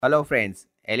Hello friends,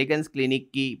 elegance clinic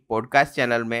की podcast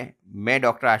channel में मैं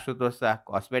doctor Ashutosh Shah,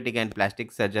 cosmetic and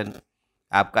plastic surgeon,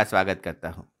 आपका स्वागत करता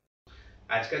हूं।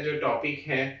 आज का जो टॉपिक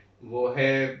है वो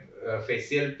है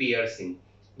फेशियल पियर्सिंग।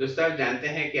 दोस्तों, आप जानते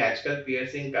हैं कि आजकल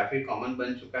पियर्सिंग काफ़ी कॉमन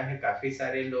बन चुका है। काफ़ी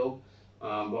सारे लोग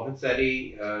बहुत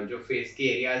सारी जो फेस के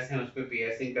एरियाज हैं उसमें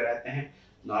पियर्सिंग कराते हैं।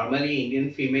 नॉर्मली इंडियन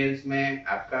फीमेल्स में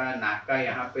आपका नाक का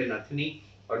यहाँ पे नथनी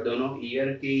और दोनों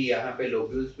ईयर की यहाँ पे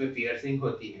लोब्यूल्स में पियर्सिंग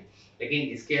होती है। लेकिन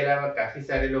इसके अलावा काफ़ी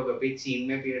सारे लोग अभी चीन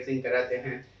में पियर्सिंग कराते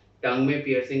हैं, टंग में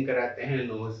पियर्सिंग कराते हैं,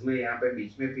 नोज में यहाँ पे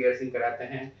बीच में पियर्सिंग कराते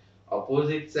हैं,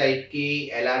 अपोजिट साइड की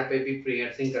एलआर पे भी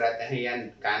पियर्सिंग कराते हैं, या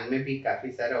कान में भी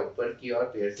काफी सारा ऊपर की ओर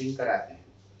पियर्सिंग कराते हैं।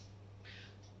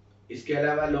 इसके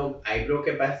अलावा लोग आईब्रो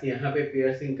के पास यहाँ पे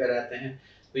पियर्सिंग कराते हैं।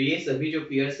 तो ये सभी जो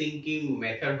पियर्सिंग की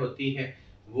मेथड होती है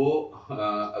वो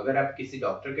अगर आप किसी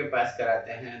डॉक्टर के पास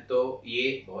कराते हैं तो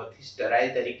ये बहुत ही स्टराइल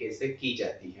तरीके से की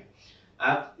जाती है।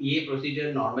 आप ये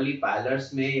प्रोसीजर नॉर्मली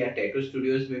पार्लर्स में या टैटू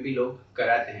स्टूडियोज में भी लोग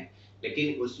कराते हैं,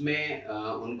 लेकिन उसमें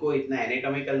उनको इतना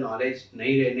एनाटॉमिकल नॉलेज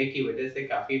नहीं रहने की वजह से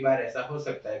काफ़ी बार ऐसा हो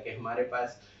सकता है कि हमारे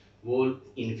पास वो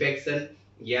इन्फेक्शन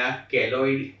या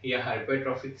केलॉइड या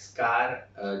हाइपरट्रॉफिक स्कार,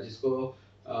 जिसको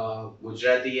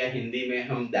गुजराती या हिंदी में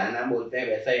हम दाना बोलते हैं,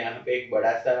 वैसा यहाँ पे एक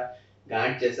बड़ा सा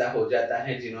गांठ जैसा हो जाता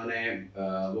है जिन्होंने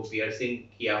वो पियर्सिंग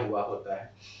किया हुआ होता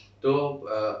है। तो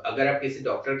अगर आप किसी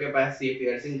डॉक्टर के पास ये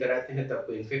पियर्सिंग कराते हैं तो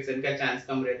आपको इन्फेक्शन का चांस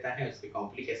कम रहता है, उसके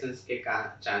कॉम्प्लिकेशंस के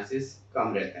चांसेस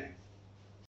कम रहते हैं।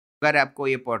 अगर आपको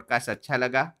ये पॉडकास्ट अच्छा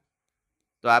लगा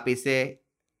तो आप इसे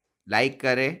लाइक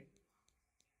करें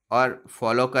और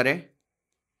फॉलो करें,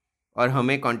 और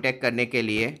हमें कांटेक्ट करने के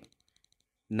लिए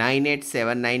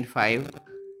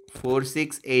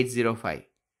 9879546805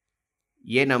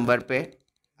 ये नंबर पे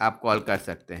आप कॉल कर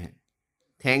सकते हैं।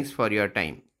 Thanks for your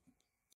time.